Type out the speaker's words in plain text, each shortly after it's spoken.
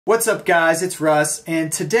What's up guys, it's Russ,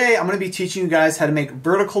 and today I'm going to be teaching you guys how to make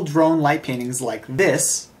vertical drone light paintings like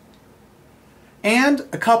this, and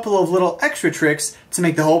a couple of little extra tricks to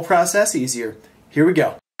make the whole process easier. Here we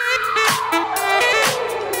go.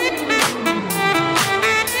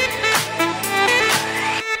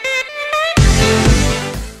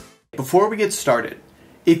 Before we get started,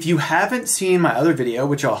 if you haven't seen my other video,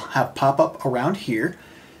 which I'll have pop up around here,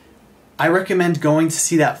 I recommend going to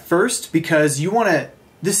see that first because you want to.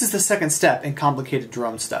 This is the second step in complicated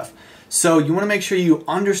drone stuff. So you want to make sure you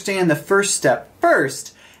understand the first step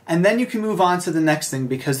first, and then you can move on to the next thing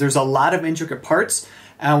because there's a lot of intricate parts,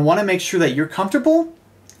 and I want to make sure that you're comfortable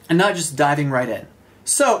and not just diving right in.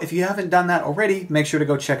 So if you haven't done that already, make sure to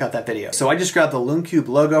go check out that video. So I just grabbed the LoonCube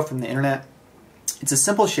logo from the internet. It's a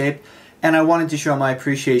simple shape, and I wanted to show my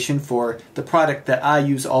appreciation for the product that I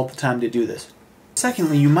use all the time to do this.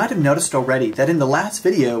 Secondly, you might have noticed already that in the last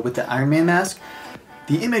video with the Iron Man mask,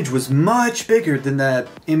 the image was much bigger than the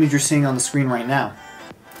image you're seeing on the screen right now.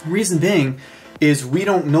 Reason being is we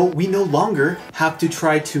no longer have to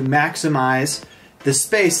try to maximize the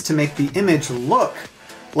space to make the image look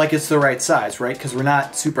like it's the right size, right? Because we're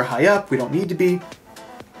not super high up, we don't need to be,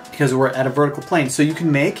 because we're at a vertical plane. So you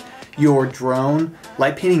can make your drone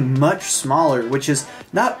light painting much smaller, which is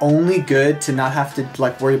not only good to not have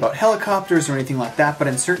to worry about helicopters or anything like that, but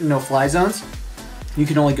in certain no-fly zones, you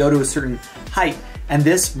can only go to a certain height. And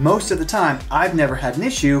this, most of the time, I've never had an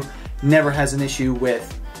issue, never has an issue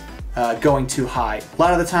with going too high. A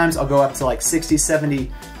lot of the times I'll go up to like 60, 70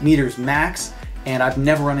 meters max, and I've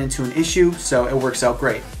never run into an issue, so it works out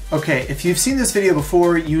great. Okay, if you've seen this video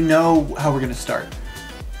before, you know how we're gonna start.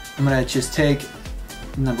 I'm gonna just take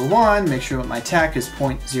number one, make sure that my tack is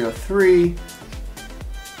 0.03,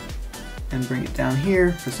 and bring it down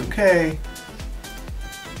here, press OK,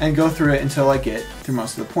 and go through it until I get through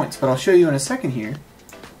most of the points. But I'll show you in a second here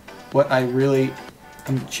what I really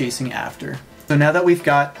am chasing after. So now that we've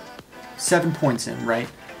got 7 points in, right?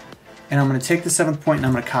 And I'm going to take the 7th point and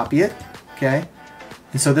I'm going to copy it, okay?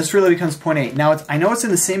 And so this really becomes 0.8. Now I know it's in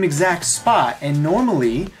the same exact spot, and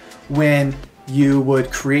normally when you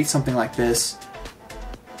would create something like this,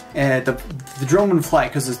 the drone wouldn't fly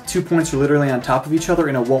because the 2 points are literally on top of each other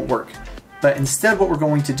and it won't work. But instead what we're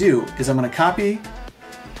going to do is I'm going to copy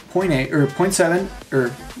 0.8 or 0.7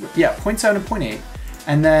 or yeah, 0.7 and 0.8,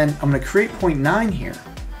 and then I'm going to create 0.9 here.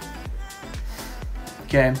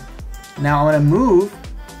 Okay, now I'm going to move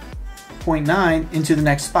 0.9 into the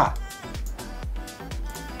next spot.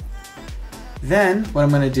 Then what I'm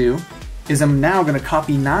going to do is I'm now going to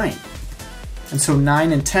copy 9, and so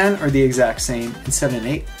 9 and 10 are the exact same, and 7 and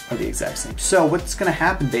 8 are the exact same. So what's going to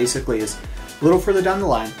happen basically is a little further down the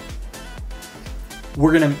line,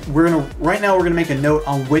 right now we're gonna make a note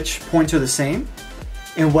on which points are the same.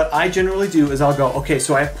 And what I generally do is I'll go, okay,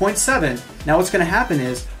 so I have 0.7. Now what's gonna happen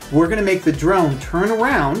is we're gonna make the drone turn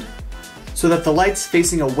around so that the light's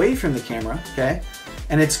facing away from the camera, okay?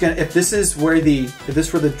 And it's gonna, if this is where the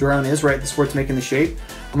drone is, right, this is where it's making the shape,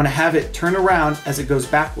 I'm gonna have it turn around as it goes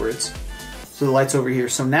backwards. So the light's over here.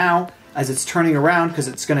 So now, as it's turning around, because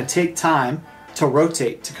it's gonna take time to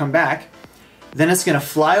rotate, to come back, then it's going to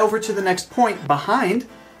fly over to the next point behind.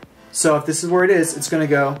 So if this is where it is, it's going to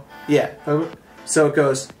go, yeah. So it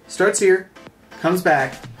goes, starts here, comes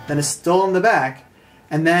back, then it's still in the back,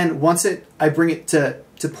 and then once I bring it to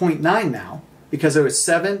 0.9 now, because it was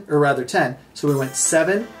 7, or rather 10, so we went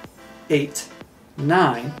 7, 8,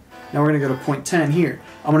 9, now we're going to go to 0.10 here.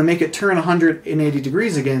 I'm going to make it turn 180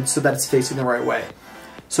 degrees again so that it's facing the right way.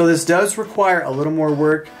 So this does require a little more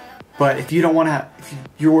work. But if you don't want to if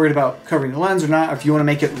you're worried about covering the lens or not, or if you want to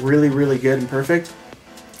make it really, really good and perfect,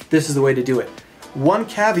 this is the way to do it. One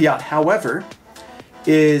caveat, however,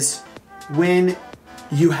 is when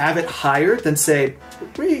you have it higher than, say,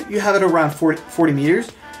 you have it around 40 meters,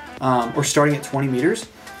 or starting at 20 meters,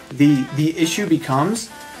 the issue becomes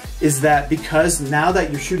is that because now that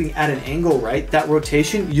you're shooting at an angle, right, that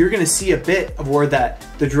rotation, you're going to see a bit of where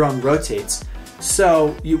the drone rotates.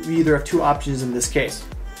 So you either have two options in this case.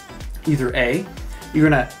 Either A, you're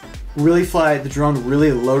gonna really fly the drone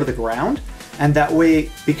really low to the ground, and that way,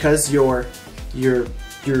 because your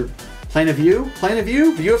plane of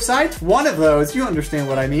view of sight, one of those, you understand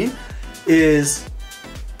what I mean, is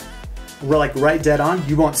like right dead on,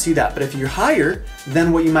 you won't see that. But if you're higher,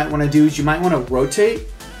 then what you might want to do is you might want to rotate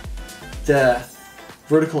the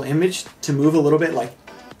vertical image to move a little bit, like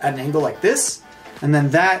at an angle like this, and then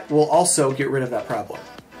that will also get rid of that problem.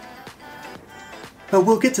 But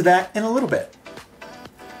we'll get to that in a little bit.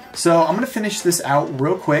 So I'm going to finish this out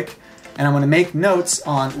real quick, and I'm going to make notes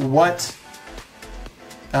on what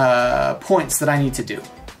points that I need to do.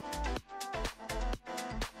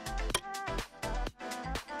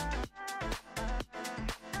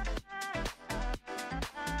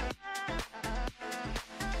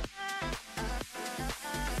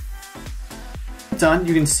 done,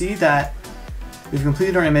 you can see that we've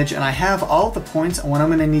completed our image, and I have all of the points and what I'm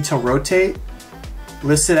going to need to rotate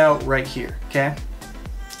listed out right here, okay?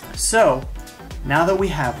 So now that we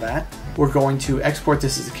have that, we're going to export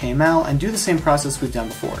this as a KML and do the same process we've done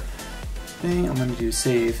before. I'm going to do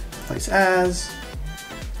save place as.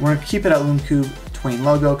 We're going to keep it at LoomCube Twain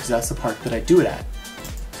logo because that's the part that I do it at.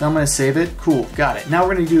 So I'm going to save it. Cool, got it. Now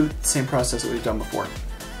we're going to do the same process that we've done before.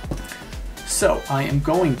 So I am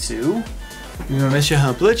going to Mission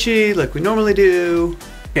Hub Glitchy like we normally do.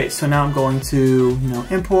 Okay, so now I'm going to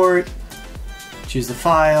import, choose the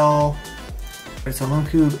file. It's a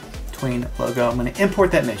LoomCube Twain logo. I'm going to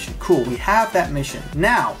import that mission. Cool, we have that mission.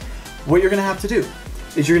 Now, what you're going to have to do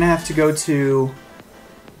is you're going to have to go to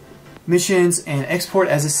missions and export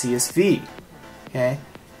as a CSV. Okay.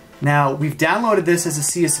 Now we've downloaded this as a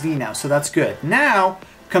CSV now, so that's good. Now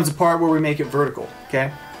comes the part where we make it vertical.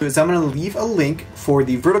 Okay. Because I'm going to leave a link for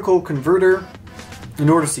the vertical converter in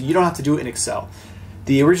order so you don't have to do it in Excel.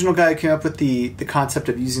 The original guy who came up with the concept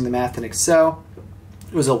of using the math in Excel,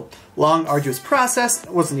 it was a long, arduous process. It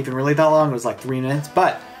wasn't even really that long. It was like 3 minutes,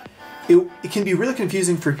 but it can be really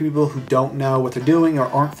confusing for people who don't know what they're doing or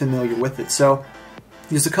aren't familiar with it. So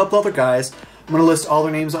there's a couple other guys. I'm going to list all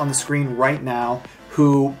their names on the screen right now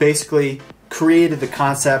who basically created the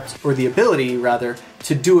concept, or the ability rather,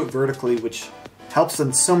 to do it vertically, which helps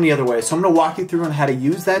in so many other ways. So I'm going to walk you through on how to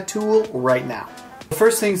use that tool right now.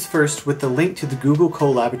 First things first, with the link to the Google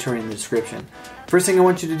Colaboratory in the description. First thing I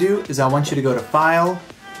want you to do is I want you to go to File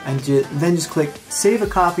and then just click Save a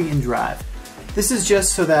Copy in Drive. This is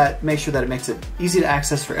just so that, make sure that it makes it easy to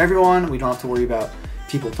access for everyone. We don't have to worry about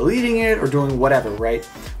people deleting it or doing whatever, right?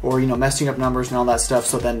 Or messing up numbers and all that stuff,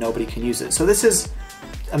 so then nobody can use it. So this is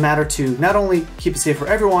a matter to not only keep it safe for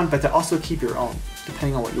everyone, but to also keep your own,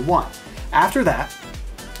 depending on what you want. After that,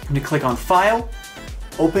 I'm going to click on File,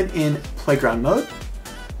 Open in Playground Mode.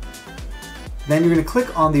 Then you're going to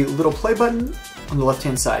click on the little play button on the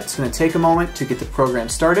left-hand side. It's going to take a moment to get the program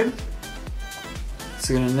started.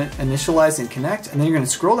 So you're going to initialize and connect, and then you're going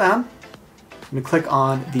to scroll down. I'm going to click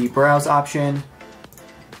on the Browse option.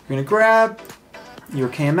 You're going to grab your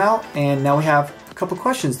KML, and now we have a couple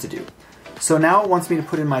questions to do. So now it wants me to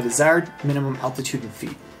put in my desired minimum altitude in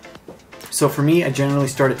feet. So for me, I generally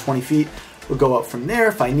start at 20 feet. We'll go up from there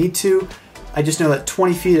if I need to. I just know that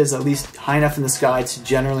 20 feet is at least high enough in the sky. It's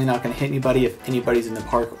generally not going to hit anybody if anybody's in the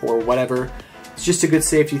park or whatever. It's just a good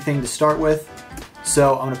safety thing to start with.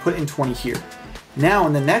 So I'm going to put in 20 here. Now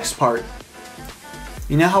in the next part,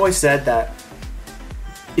 you know how I said that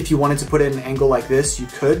if you wanted to put it at an angle like this, you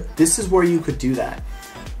could? This is where you could do that.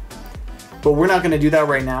 But we're not going to do that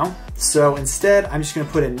right now. So instead, I'm just going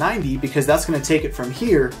to put in 90 because that's going to take it from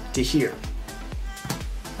here to here.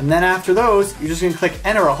 And then after those, you're just going to click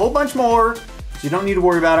enter a whole bunch more. So you don't need to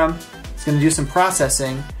worry about them. It's going to do some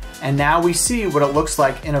processing. And now we see what it looks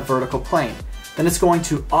like in a vertical plane. Then it's going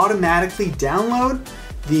to automatically download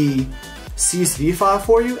the CSV file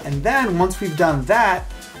for you. And then once we've done that,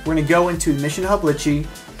 we're going to go into Mission Hub Glitchy.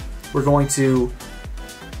 We're going to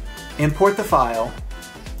import the file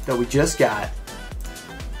that we just got.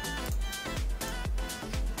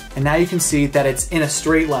 And now you can see that it's in a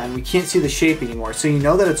straight line. We can't see the shape anymore, so you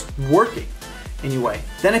know that it's working anyway.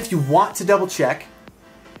 Then if you want to double check,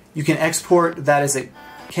 you can export that as a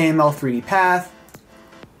KML 3D path,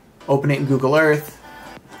 open it in Google Earth,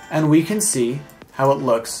 and we can see how it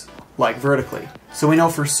looks like vertically. So we know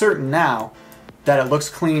for certain now that it looks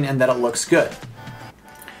clean and that it looks good.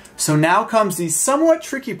 So now comes the somewhat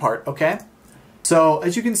tricky part, okay? So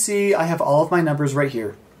as you can see, I have all of my numbers right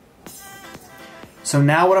here. So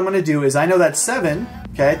now what I'm going to do is, I know that's 7,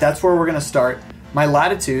 okay, that's where we're going to start. My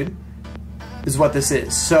latitude is what this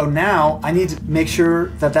is. So now I need to make sure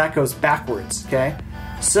that that goes backwards, okay?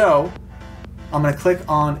 So I'm going to click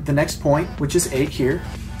on the next point, which is 8 here,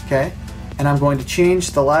 okay? And I'm going to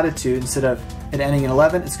change the latitude. Instead of it ending in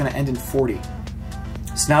 11, it's going to end in 40.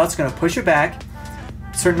 So now it's going to push it back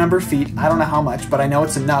a certain number of feet. I don't know how much, but I know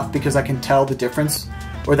it's enough because I can tell the difference,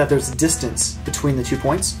 or that there's a distance between the 2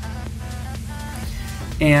 points.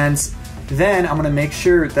 And then I'm going to make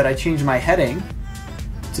sure that I change my heading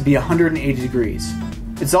to be 180 degrees.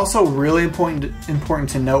 It's also really important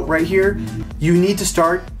to note right here, you need to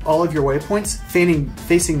start all of your waypoints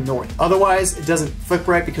facing north. Otherwise, it doesn't flip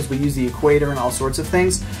right because we use the equator and all sorts of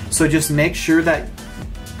things. So just make sure that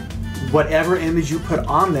whatever image you put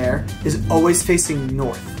on there is always facing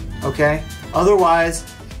north, okay? Otherwise,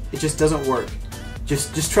 it just doesn't work.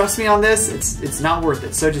 Just trust me on this, it's not worth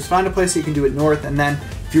it. So just find a place that you can do it north, and then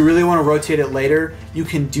if you really want to rotate it later, you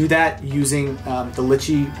can do that using the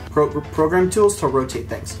Litchi program tools to rotate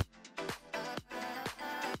things.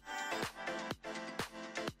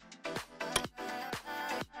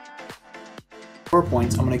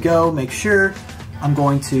 points. I'm gonna go make sure I'm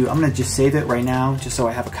gonna just save it right now just so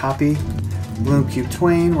I have a copy. Bloom Cube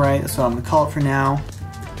Twain, right? That's what I'm gonna call it for now.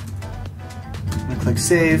 I'm gonna click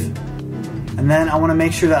save. And then I wanna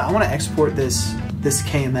make sure that I wanna export this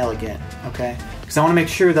KML again, okay? Because I wanna make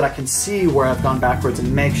sure that I can see where I've gone backwards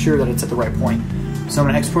and make sure that it's at the right point. So I'm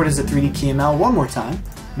gonna export as a 3D KML one more time.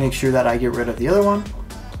 Make sure that I get rid of the other one.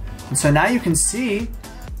 And so now you can see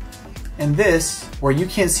in this where you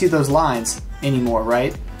can't see those lines anymore,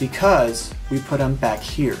 right? Because we put them back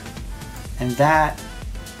here. And that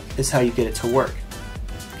is how you get it to work.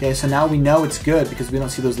 Okay, so now we know it's good because we don't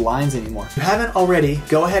see those lines anymore. If you haven't already,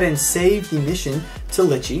 go ahead and save the mission to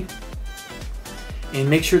Litchi. And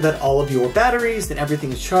make sure that all of your batteries and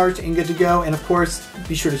everything is charged and good to go. And of course,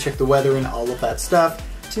 be sure to check the weather and all of that stuff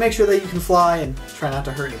to make sure that you can fly and try not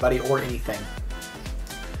to hurt anybody or anything.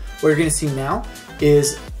 What you're gonna see now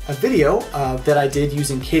is a video that I did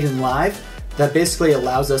using Kdenlive that basically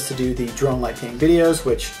allows us to do the drone light painting videos,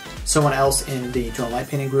 which someone else in the drone light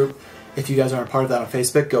painting group, if you guys aren't part of that on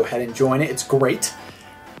Facebook, go ahead and join it. It's great.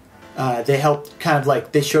 They helped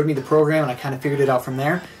they showed me the program and I kind of figured it out from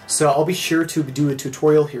there. So I'll be sure to do a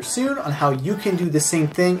tutorial here soon on how you can do the same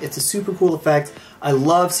thing. It's a super cool effect. I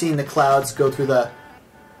love seeing the clouds go through the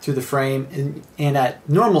frame, and at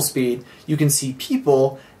normal speed you can see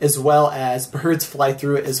people as well as birds fly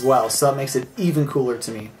through it as well. So that makes it even cooler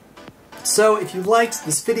to me. So if you liked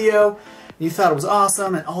this video, and you thought it was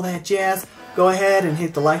awesome and all that jazz, go ahead and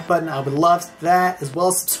hit the like button. I would love that, as well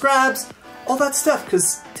as subscribes. All that stuff,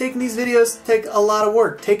 because taking these videos take a lot of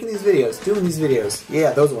work. Doing these videos,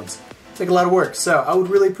 yeah, those ones, take a lot of work. So I would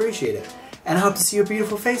really appreciate it. And I hope to see your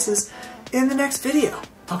beautiful faces in the next video.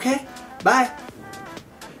 Okay, bye.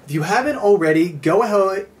 If you haven't already, go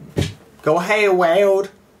ahead.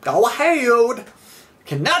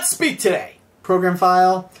 Cannot speak today. Program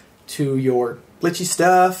file to your Litchi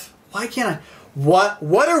stuff. Why can't I? What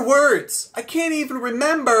are words? I can't even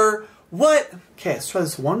remember what. Okay, let's try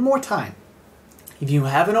this one more time. If you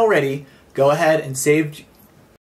haven't already, go ahead and save